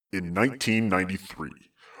In 1993,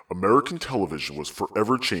 American television was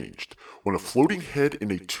forever changed when a floating head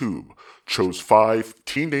in a tube chose 5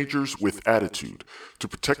 teenagers with attitude to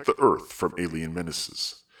protect the Earth from alien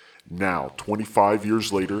menaces. Now, 25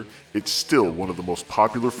 years later, it's still one of the most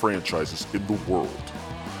popular franchises in the world.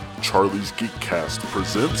 Charlie's Geekcast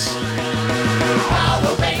presents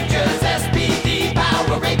Power Rangers SPD,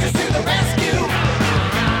 Power Rangers to the rescue.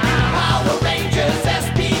 Power Rangers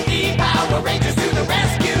SPD, Power Rangers to the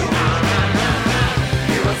rescue.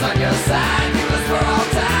 Heroes on your side, heroes for all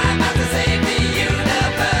time, out to save the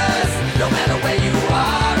universe. No matter where you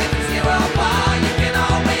are, if it's near or far, you can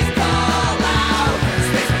always call out.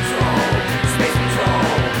 Space Patrol, Space Patrol,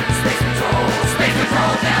 Space Patrol, Space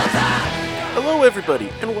Patrol Delta. Hello everybody,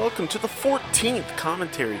 and welcome to the 14th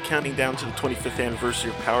commentary counting down to the 25th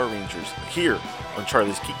anniversary of Power Rangers here on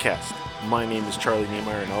Charlie's Geekcast. My name is Charlie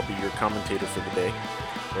Niemeyer, and I'll be your commentator for the day,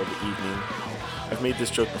 or the evening. I've made this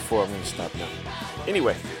joke before, I'm going to stop now.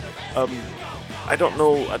 Anyway, I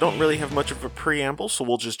don't really have much of a preamble, so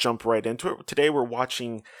we'll just jump right into it. Today we're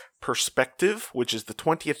watching Perspective, which is the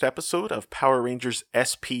 20th episode of Power Rangers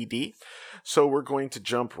SPD. So we're going to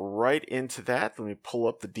jump right into that. Let me pull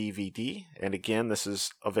up the DVD. And again, this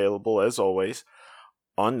is available, as always,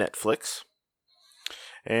 on Netflix.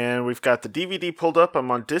 And we've got the DVD pulled up.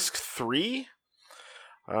 I'm on disc 3.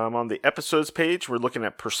 On the episodes page, we're looking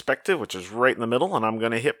at Perspective, which is right in the middle. And I'm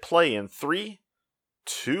going to hit play in 3,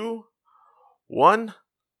 2, 1,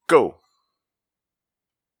 go.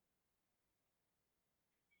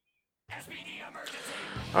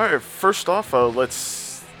 Alright, first off,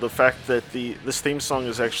 the fact that this theme song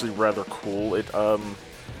is actually rather cool.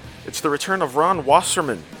 It's the return of Ron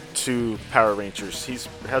Wasserman to Power Rangers. He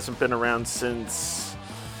hasn't been around since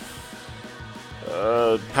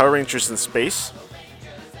Power Rangers in Space.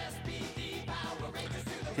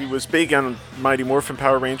 He was big on Mighty Morphin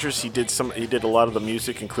Power Rangers. He did a lot of the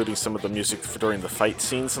music, including some of the music during the fight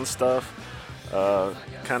scenes and stuff.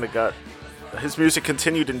 His music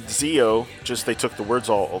continued in Zeo, just they took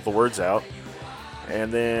all the words out.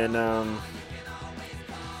 And then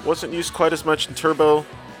wasn't used quite as much in Turbo.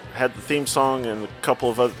 Had the theme song and a couple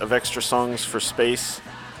of extra songs for Space.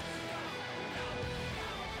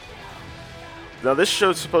 Now this show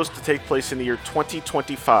is supposed to take place in the year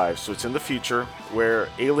 2025, so it's in the future, where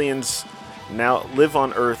aliens now live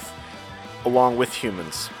on Earth along with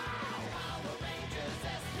humans.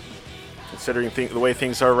 Considering the way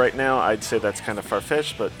things are right now, I'd say that's kind of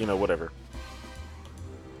far-fetched, but, whatever.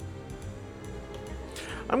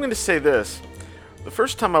 I'm going to say this. The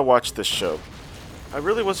first time I watched this show, I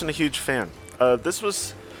really wasn't a huge fan. This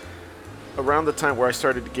was around the time where I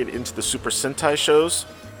started to get into the Super Sentai shows,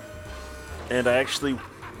 and I actually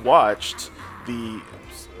watched the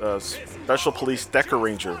Special Police Decker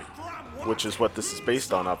Ranger, which is what this is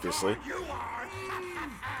based on, obviously.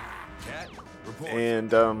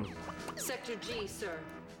 And, Sector G, sir.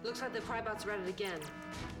 Looks like the Crybots are at it again.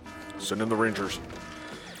 Send in the Rangers.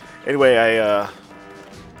 Anyway, I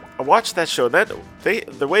watched that show.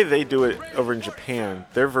 The way they do it over in Japan,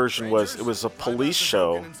 their version was a police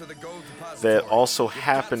show that also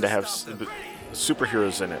happened to have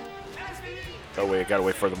superheroes in it. Oh wait, I gotta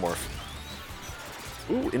wait for the morph.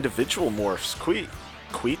 Ooh, individual morphs.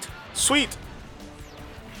 Sweet.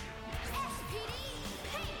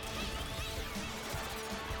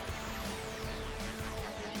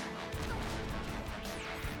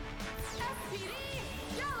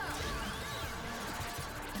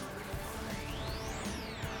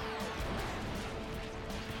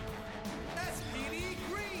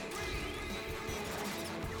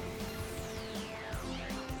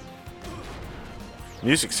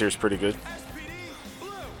 Music here is pretty good.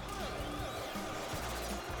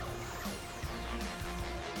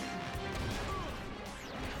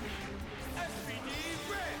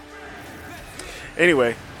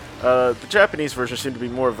 Anyway, the Japanese version seemed to be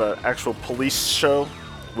more of an actual police show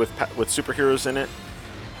with superheroes in it,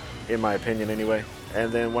 in my opinion anyway.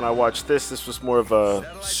 And then when I watched this was more of a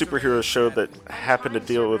superhero show that happened to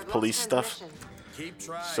deal with police stuff.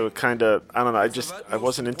 So it kind of, I don't know, I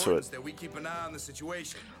wasn't into it.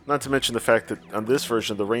 Not to mention the fact that on this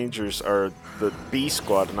version, the Rangers are the B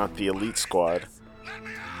squad, not the elite squad.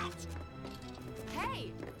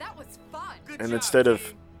 Hey, that was fun. And instead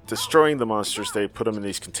of destroying the monsters, they put them in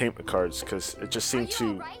these containment cards because it just seemed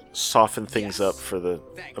to soften things up for the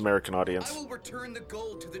American audience. I will return the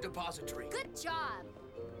gold to the depository. Good job.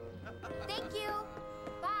 Thank you.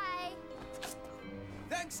 Bye.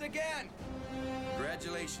 Thanks again.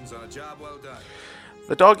 Congratulations on a job well done.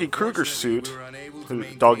 The Doggy Kruger suit, who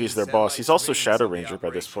Doggy's their boss, he's also Shadow Ranger by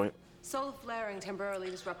this point. Solar flaring temporarily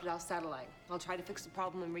disrupted our satellite. I'll try to fix the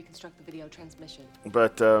problem and reconstruct the video transmission.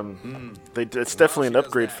 But it's definitely an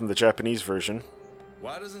upgrade from the Japanese version.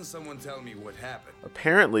 Why doesn't someone tell me what happened?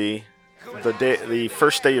 Apparently, the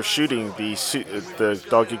first day of shooting, the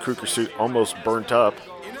Doggy Kruger suit almost burnt up,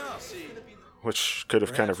 Enough. which could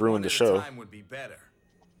have kind of ruined the show. Time would be better.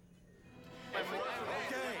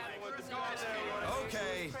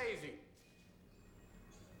 Okay.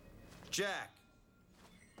 Jack,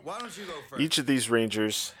 why don't you go first? Each of these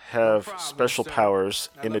Rangers have special powers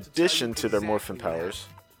in addition to their morphin powers.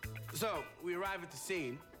 So, we arrive at the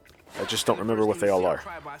scene. I just don't remember what they all are.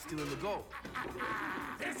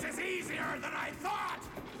 This is easier than I thought!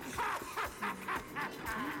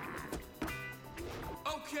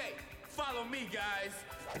 Okay, follow me, guys.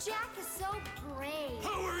 Jack is so brave.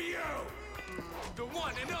 Who are you? The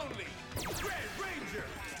one and only Red Ranger.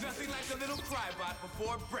 Nothing like a little crybot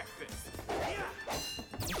before breakfast.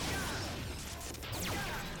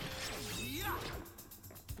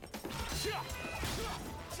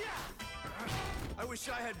 I wish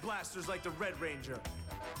I had blasters like the Red Ranger.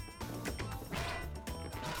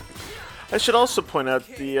 I should also point out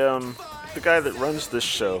the guy that runs this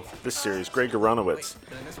series, Greg Aronowitz.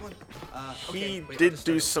 He did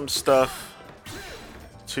do some stuff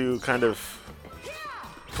to kind of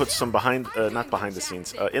put some not behind the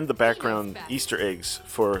scenes, in the background Easter eggs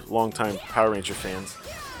for longtime Power Ranger fans.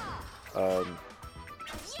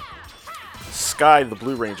 Sky, the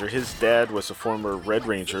Blue Ranger, his dad was a former Red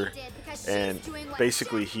Ranger, and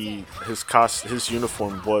basically his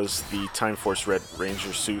uniform was the Time Force Red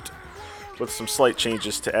Ranger suit, with some slight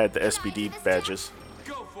changes to add the SPD badges.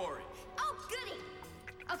 Go for it. Oh, goody.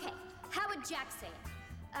 Okay, how would Jack say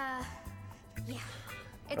it? Yeah.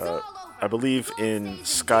 It's all over. I believe The gold in stays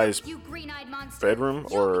Sky's you green-eyed monster. bedroom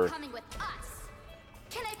You'll or be coming with us.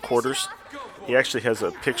 Can I finish quarters, it off? he actually has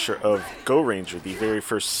a picture of Go Ranger, the very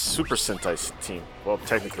first Super Sentai team. Well,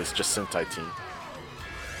 technically it's just Sentai team.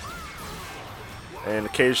 And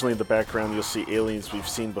occasionally in the background you'll see aliens we've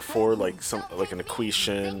seen before, like an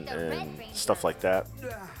Equation and stuff like that.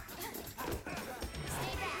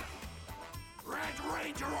 Red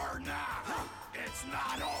Ranger or not, it's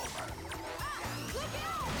not over.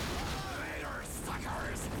 Later,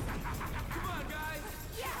 suckers. Come on, guys.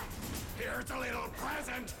 Here's a little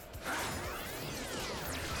present.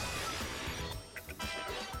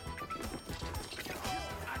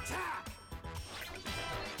 Attack!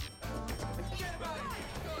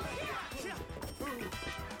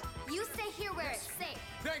 You stay here where it's safe.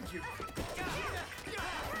 Thank you.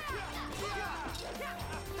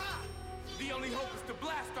 The only hope is to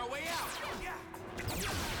blast our way out.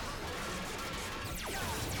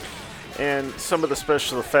 And some of the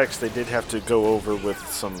special effects they did have to go over with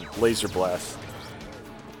some laser blasts.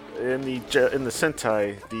 In the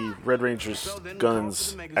Sentai, the Red Ranger's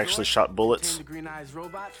guns actually shot bullets,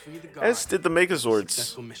 as did the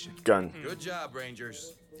Megazord's gun. Good job,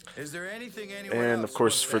 Rangers. Is there anything anywhere And else of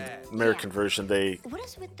course, you for wanna the add? American version, they What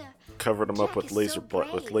is with the covered them up Jack with is laser so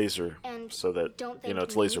with brave. laser, And so that don't they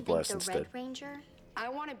it's really laser think blast the instead. Red Ranger? I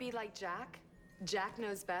want to be like Jack. Jack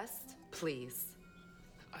knows best. Please.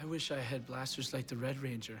 I wish I had blasters like the Red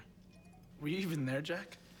Ranger. Were you even there,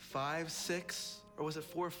 Jack? 5, 6, or was it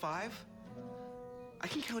 4 or 5? I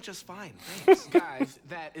can count just fine. Thanks. Guys,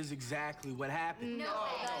 that is exactly what happened.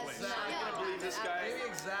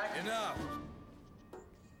 Enough.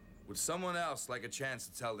 Would someone else like a chance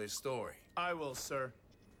to tell their story? I will, sir.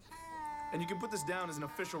 And you can put this down as an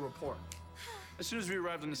official report. As soon as we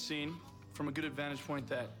arrived on the scene, from a good advantage point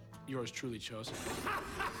that yours truly chose.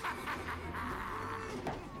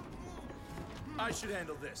 I should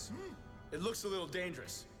handle this. It looks a little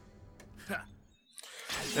dangerous.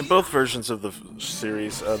 In both versions of the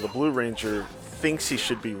series, the Blue Ranger thinks he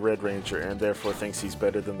should be Red Ranger and therefore thinks he's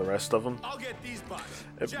better than the rest of them. I'll get these bots.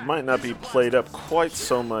 It might not be played up quite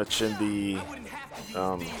so much in the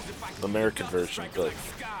American version, but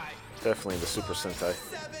definitely in the Super Sentai.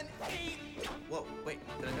 Whoa, wait,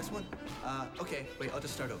 did I miss one? Okay, wait, I'll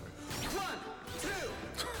just start over. 1,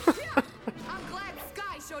 2. I'm glad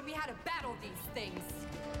Sky showed me how to battle these things.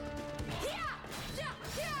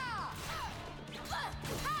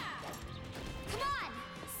 Come on!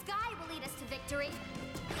 Sky will lead us to victory.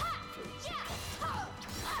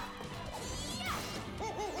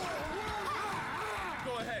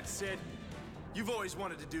 Go ahead, Sid. You've always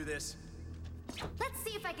wanted to do this. Let's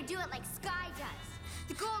see if I can do it like Sky does.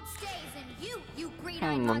 The gold stays in you green-eyed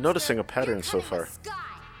monster. I'm noticing a pattern You're so coming far. with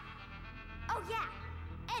Sky. Oh yeah,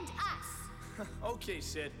 and us. Okay,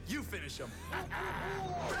 Sid, you finish him.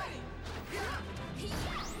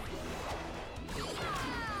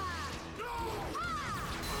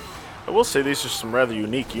 I will say these are some rather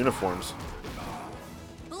unique uniforms.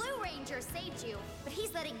 Blue Ranger saved you, but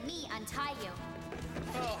he's letting me untie you.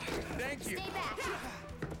 Oh, thank you. Stay back.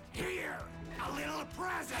 Here, a little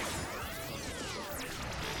present.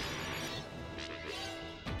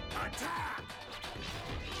 Attack!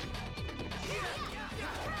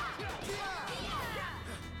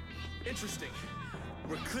 Interesting.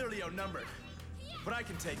 We're clearly outnumbered, but I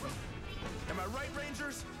can take them. Am I right,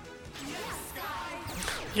 Rangers?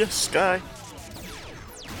 Yes, Sky.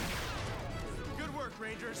 Good work,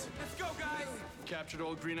 Rangers. Let's go, guys. Captured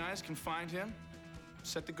old Green Eyes, confined him,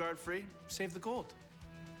 set the guard free, save the gold.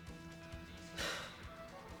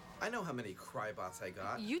 I know how many Crybots I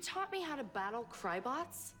got. You taught me how to battle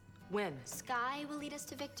Crybots? When? Sky will lead us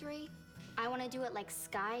to victory. I want to do it like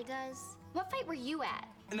Sky does. What fight were you at?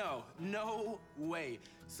 No way.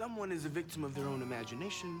 Someone is a victim of their own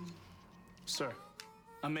imagination. Sir,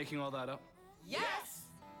 I'm making all that up. Yes!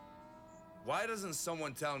 Why doesn't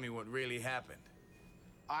someone tell me what really happened?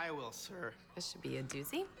 I will, sir. This should be a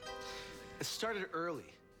doozy. It started early.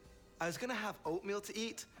 I was gonna have oatmeal to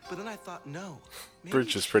eat, but then I thought, no. Maybe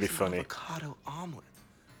Bridge is pretty an funny. Avocado omelet.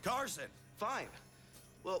 Carson! Fine.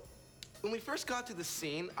 Well, when we first got to the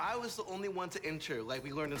scene, I was the only one to enter, like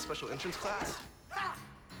we learned in special entrance class. Ha!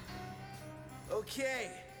 Okay,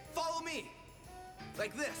 follow me.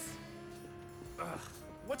 Like this.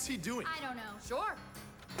 What's he doing? I don't know. Sure.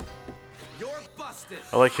 You're busted.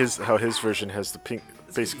 I like how his version has the pink,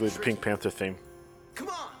 basically the Pink Panther theme. Come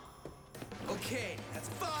on. Okay, that's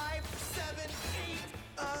 5, 7,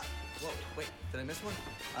 8. Whoa, wait, did I miss one?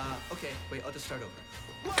 Okay, wait, I'll just start over.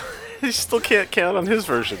 He still can't count on his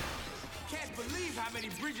version. Can't believe how many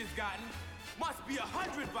Bridges gotten. Must be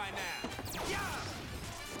 100 by now. Yeah.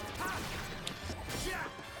 Ha. Yeah.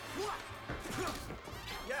 What?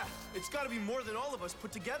 Yeah, it's gotta be more than all of us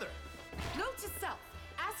put together. Note to self.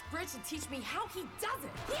 Ask Bridge to teach me how he does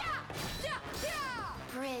it. Yeah! Yeah! Yeah!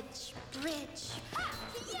 Bridge. Ha!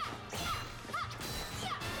 Yeah! Yeah!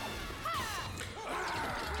 Ha!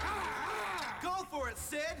 Yeah! Go for it,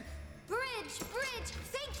 Sid. Bridge!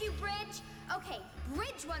 Thank you, Bridge! Okay,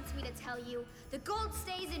 Bridge wants me to tell you, the gold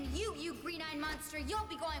stays in you, you green-eyed monster. You'll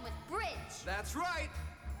be going with Bridge. That's right.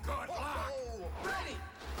 Good luck. Ready.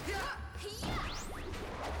 Yeah. Yeah!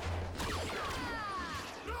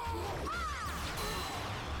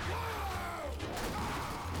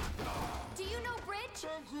 Do you know Bridge?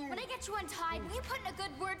 When I get you untied, will you put in a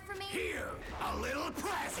good word for me? Here, a little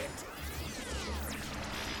present.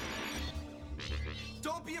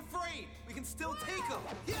 Don't be afraid. We can still take them.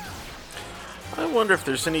 Yeah. I wonder if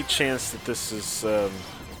there's any chance that this is a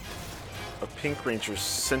Pink Ranger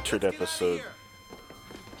centered episode.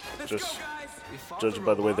 Let's Just go, guys. We fought judging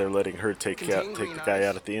by the way they're robot, letting her take contained the Green guy Eyes,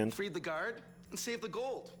 out at the end. freed the guard, and saved the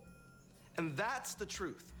gold. And that's the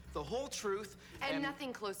truth. The whole truth. And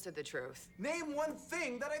nothing close to the truth. Name one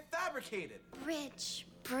thing that I fabricated. Bridge.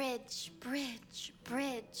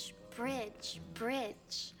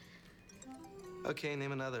 Okay,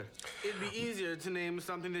 name another. It'd be easier to name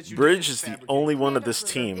something that you Bridge didn't is the fabricate. only one of Commander this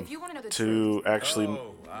Kruger, team if you wanna know the to actually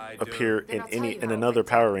Oh, I do. appear Then in I'll tell you how in it another went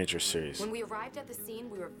Power down. Ranger series. When we arrived at the scene,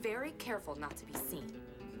 we were very careful not to be seen.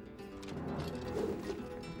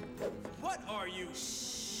 What are you?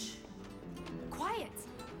 Quiet.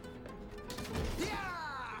 Yeah.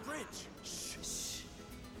 Bridge. Shh.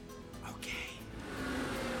 Okay.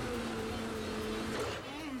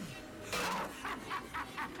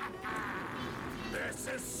 This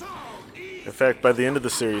is so easy. In fact, by the end of the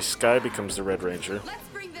series, Sky becomes the Red Ranger, Let's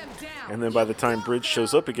bring them down. and then by the time Bridge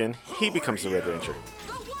shows up again, he becomes the Red Ranger.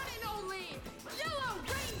 The one and only Yellow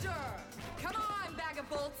Ranger. Come on, bag of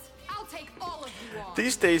bolts. I'll take all of you on.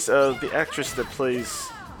 These days, the actress that plays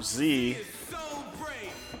Z So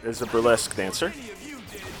brave. is a burlesque dancer. Many of you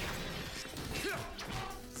did.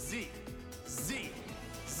 Z.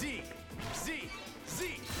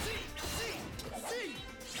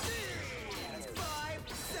 That's 5,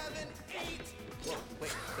 7, 8. Whoa,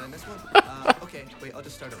 wait, did I miss one? Okay, wait, I'll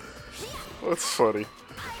just start over. That's funny.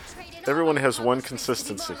 Everyone has one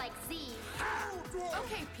consistency.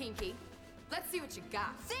 Okay, Pinky. Let's see what you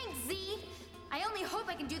got. Thanks, Z. I only hope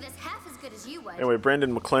I can do this half as good as you would. Anyway,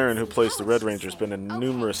 Brandon McLaren, who plays the Red Ranger, has been in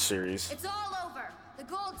numerous series. It's all over. The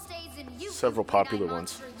gold stays in you. Several you green-eyed popular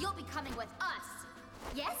ones. monster. You'll be coming with us.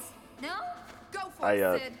 Yes? No? Go for it,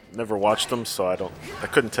 I Sid. never watched them, so I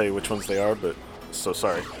couldn't tell you which ones they are, but so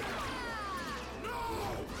sorry.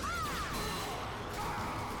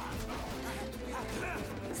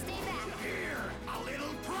 Stay back. A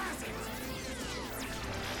little present.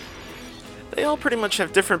 They all pretty much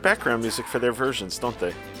have different background music for their versions, don't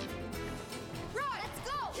they? Right. Let's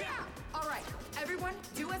go. Yeah. All right, everyone,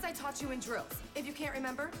 do as I taught you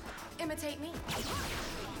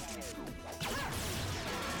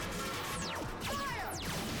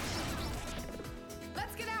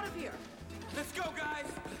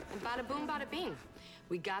bada bing.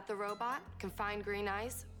 We got the robot, confined Green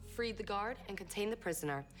Eyes, freed the guard, and contained the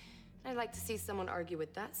prisoner. I'd like to see someone argue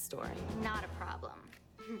with that story. Not a problem.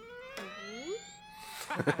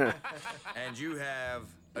 And you have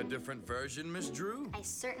a different version, Miss Drew? I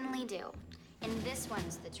certainly do. And this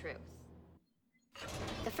one's the truth.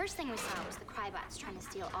 The first thing we saw was the Crybots trying to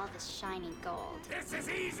steal all this shiny gold. This is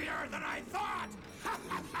easier than I thought!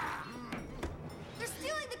 They're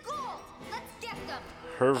stealing the gold! Let's get them!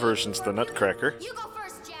 Her version's the Nutcracker. You go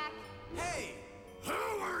first, Jack! Hey! Who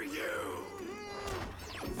are you?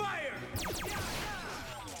 Fire!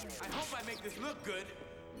 I hope I make this look good,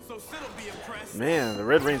 so Sid'll be impressed. Man, the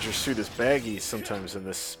Red Ranger suit is baggy sometimes in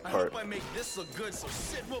this I part. hope I make this look good, so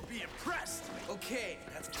Sid will be impressed. Okay,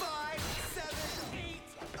 that's 5, 7, 8,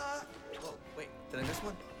 oh, wait, did I miss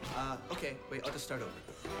one? Okay, wait, I'll just start over.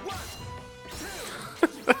 1,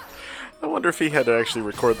 2, I wonder if he had to actually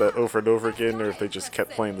record that over and over again, or if they just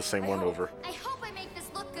kept playing the same one over. I hope I make this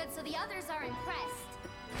look good so the others are impressed.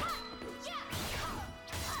 Ha! Yeah!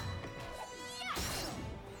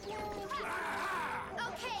 Yeah!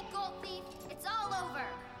 Okay, Gold Thief, it's all over.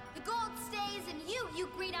 The gold stays, and you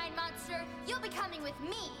green-eyed monster, you'll be coming with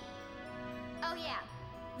me. Oh yeah,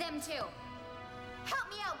 them too. Help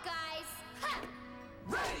me out, guys. Ha!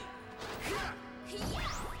 ready! Yeah!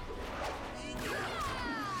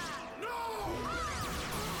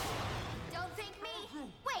 Don't thank me.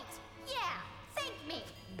 Wait, yeah, thank me.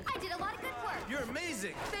 I did a lot of good work. You're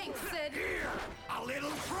amazing! Thanks, Sid. Here, a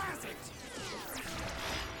little present!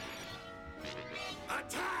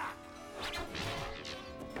 Attack!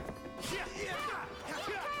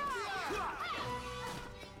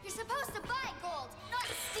 You're supposed to buy gold, not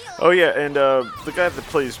steal it. Oh yeah, and the guy that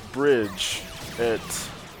plays Bridge at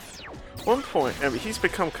one point, I mean, he's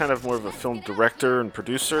become kind of more of a film director and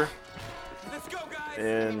producer. Let's go, guys!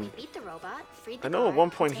 And Beat the robot, freed the I know at guard,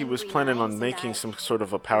 one point he contained was Green planning Eyes, on and making died. some sort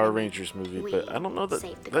of a Power Rangers movie, but I don't know that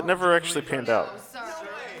that never actually panned out.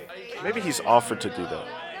 Maybe he's offered to do that.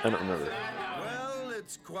 I don't remember. Well,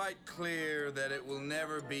 it's quite clear that it will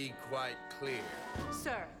never be quite clear.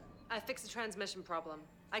 Sir, I fixed the transmission problem.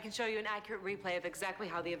 I can show you an accurate replay of exactly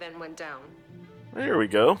how the event went down. There we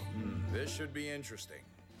go. This should be interesting.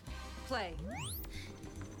 Play.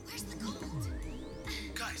 Where's the gold?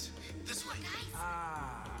 Guys, this way!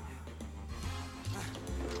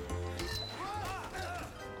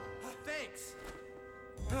 Thanks!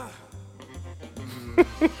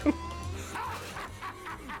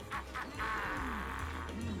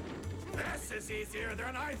 This is easier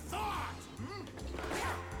than I thought!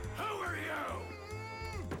 Who are you?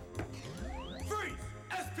 Freeze!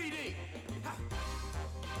 SPD!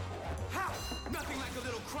 Ha! Nothing like a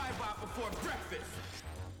little crybot before breakfast!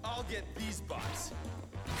 I'll get these bots.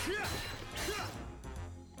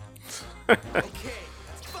 Okay,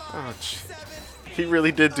 that's 5, Oh, gee. 7, He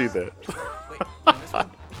really did do that. Wait, did I miss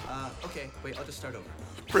one? Okay, wait, I'll just start over.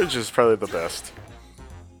 Bridge is probably the best.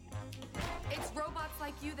 It's robots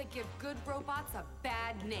like you that give good robots a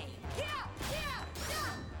bad name. Yeah, yeah,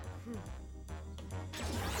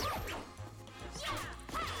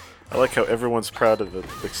 I like how everyone's proud of it,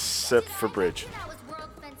 except for Bridge. I was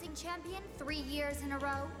world fencing champion 3 years in a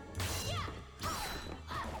row.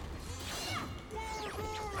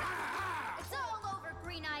 It's all over,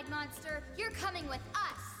 green-eyed monster. You're coming with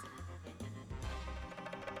us.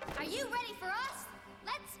 Are you ready for us?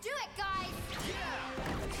 Let's do it, guys.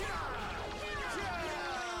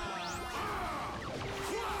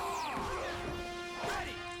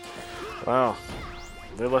 Wow.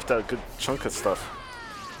 They left out a good chunk of stuff.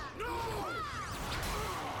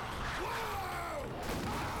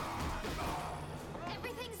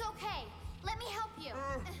 Everything's okay. Let me help you.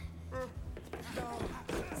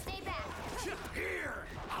 Stay back. Here,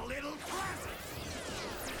 a little present.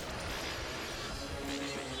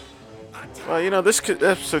 Well, you know, this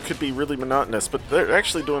episode could be really monotonous, but they're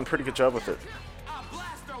actually doing a pretty good job with it. I'll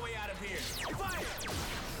blast our way out of here.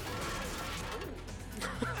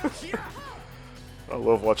 I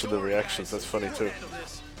love watching the reactions. That's funny too.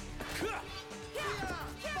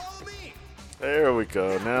 Follow me. There we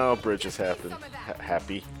go. Now Bridge is happy.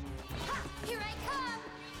 Happy. Here I come.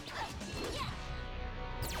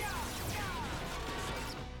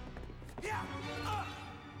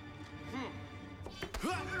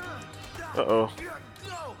 Uh-oh.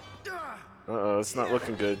 Uh-oh, it's not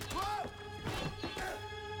looking good.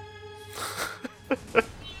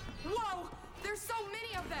 Whoa! There's so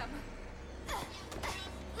many of them!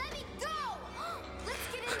 Let me go. Let's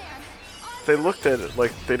get in there. They looked at it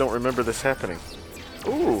like they don't remember this happening.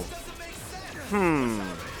 Ooh.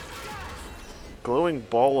 Glowing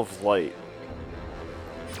ball of light.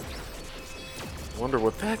 Wonder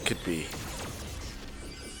what that could be.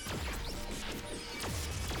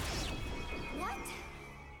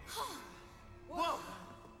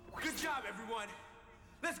 everyone.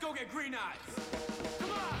 Let's go get Green Eyes.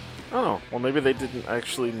 Come on. Oh, well maybe they didn't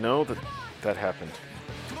actually know that that happened.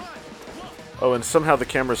 Oh, and somehow the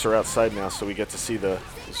cameras are outside now, so we get to see the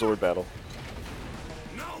Zord battle.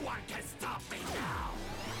 No one can stop me now.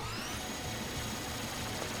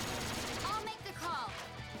 I'll make the call.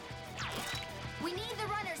 We need the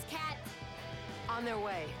runners, Cat. On their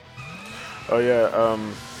way. Oh yeah,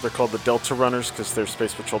 they're called the Delta Runners because they're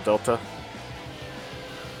Space Patrol Delta.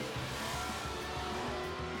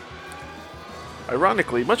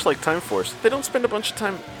 Ironically, much like Time Force, they don't spend a bunch of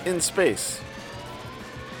time in space.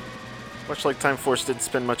 Much like Time Force didn't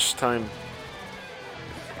spend much time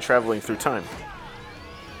traveling through time.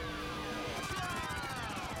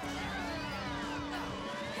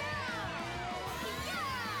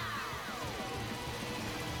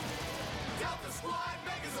 Delta Squad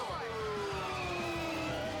Megazord!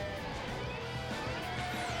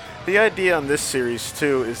 The idea on this series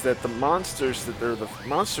too is that the monsters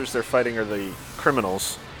they're fighting are the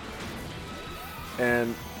criminals,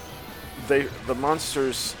 and the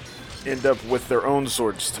monsters end up with their own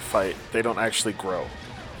Zords to fight. They don't actually grow.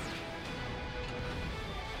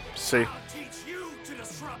 See, Teach you to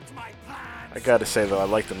disrupt my plans. I gotta say though, I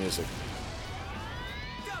like the music.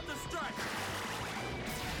 Delta Strike.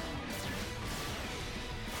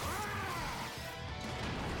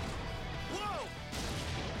 Whoa!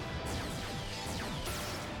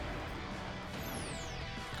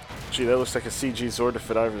 Gee, that looks like a CG Zord if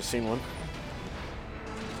I've ever seen one.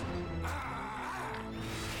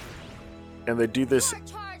 And they do this You're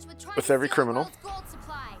charged with trying with to every steal the criminal. world's gold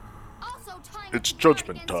supply. Also tying It's up the guard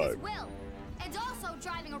judgment against his time. will. And also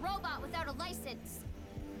driving a robot without a license.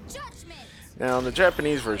 Judgment! Now, in the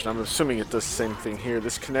Japanese version, I'm assuming it does the same thing here.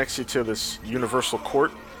 This connects you to this universal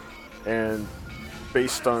court, and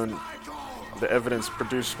based on the evidence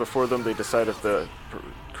produced before them, they decide if the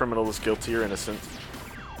criminal is guilty or innocent.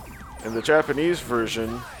 In the Japanese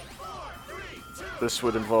version, this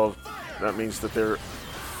would involve, that means that they're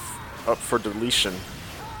up for deletion,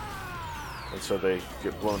 and so they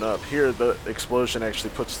get blown up. Here, the explosion actually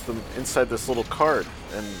puts them inside this little card,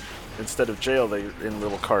 and instead of jail, they're in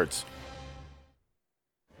little cards.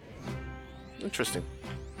 Interesting.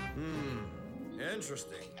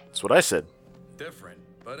 Interesting. That's what I said. Different,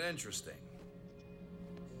 but interesting.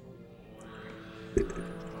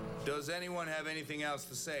 Does anyone have anything else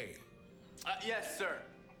to say? Yes, sir.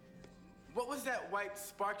 What was that white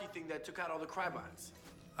sparky thing that took out all the Crybots?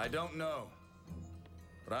 I don't know.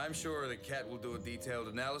 But I'm sure the Cat will do a detailed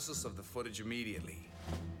analysis of the footage immediately.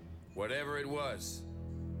 Whatever it was,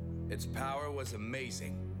 its power was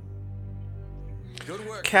amazing. Good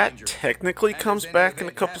work, Cat Ranger. technically And comes as any back in a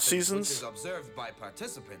event couple happens seasons. which is observed by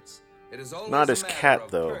participants, it is always Not a as matter Cat,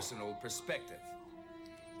 of though. personal perspective.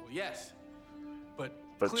 Well, yes. But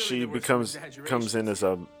But clearly she there were some comes in as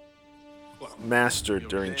a Well, master over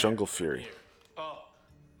during there. Jungle Fury. Oh,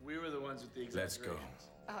 we were the ones with the Let's go.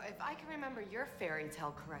 Oh, if I can remember your fairy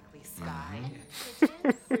tale correctly, Sky.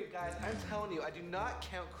 Wait, guys, I'm telling you, I do not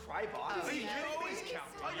count Crybots. You always count.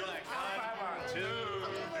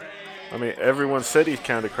 I mean, everyone said he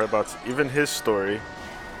counted Crybots, even his story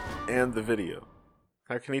and the video.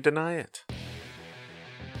 How can he deny it?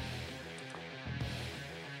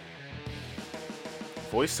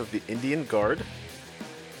 Voice of the Indian Guard?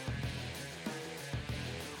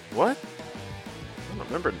 What? I don't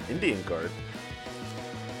remember an Indian Guard.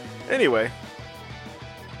 Anyway.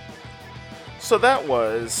 So that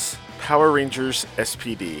was Power Rangers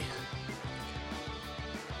SPD.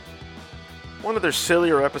 One of their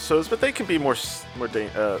sillier episodes, but they can be more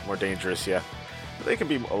dangerous, yeah. But they can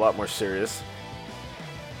be a lot more serious.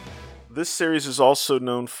 This series is also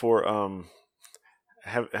known for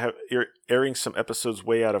airing some episodes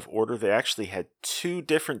way out of order. They actually had 2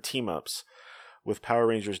 different team-ups with Power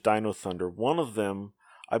Rangers Dino Thunder. One of them,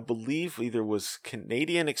 I believe, either was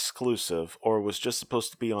Canadian exclusive or was just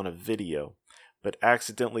supposed to be on a video, but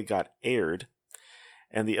accidentally got aired.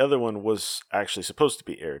 And the other one was actually supposed to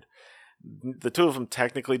be aired. The 2 of them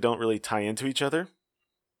technically don't really tie into each other,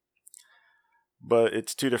 but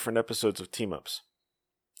it's 2 different episodes of team-ups.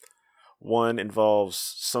 One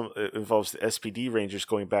involves the SPD Rangers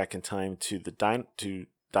going back in time to the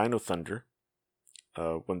Dino Thunder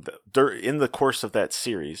in the course of that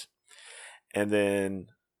series, and then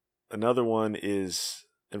another one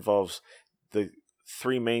involves the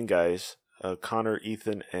 3 main guys, Connor,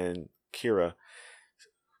 Ethan, and Kira,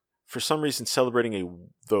 for some reason celebrating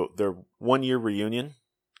their 1-year reunion,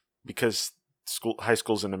 because high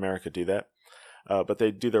schools in America do that. But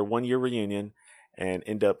they do their 1-year reunion and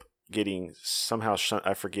end up getting somehow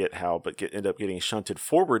I forget how, but end up getting shunted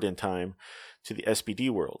forward in time to the SPD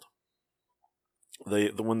world.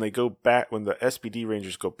 when they go back, when the SPD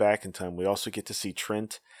Rangers go back in time, we also get to see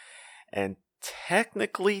Trent and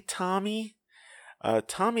technically Tommy.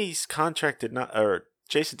 Tommy's contract did not, or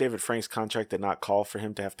Jason David Frank's contract did not call for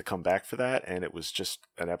him to have to come back for that, and it was just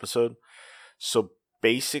an episode. So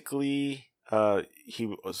basically, he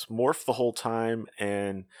was morphed the whole time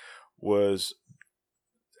and was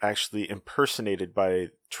actually impersonated by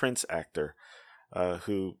Trent's actor,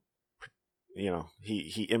 who,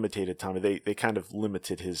 he imitated Tommy. They kind of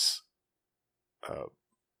limited his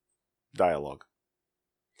dialogue.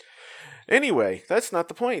 Anyway, that's not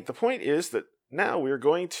the point. The point is that now we're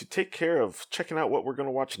going to take care of checking out what we're going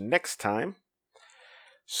to watch next time.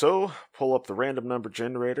 So, pull up the random number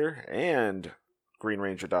generator and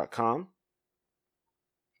greenranger.com.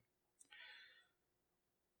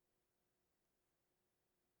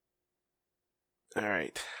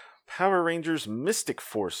 Alright, Power Rangers Mystic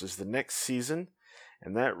Force is the next season,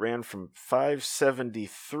 and that ran from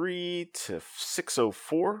 573 to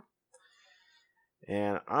 604.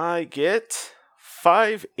 And I get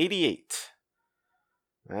 588.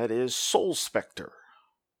 That is Soul Spectre.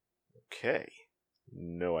 Okay,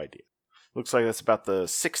 no idea. Looks like that's about the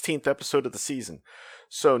 16th episode of the season.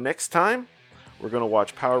 So next time, we're going to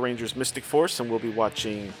watch Power Rangers Mystic Force, and we'll be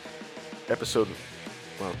watching episode,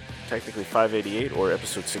 well, technically 588 or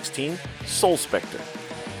episode 16, Soul Spectre.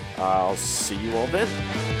 I'll see you all then.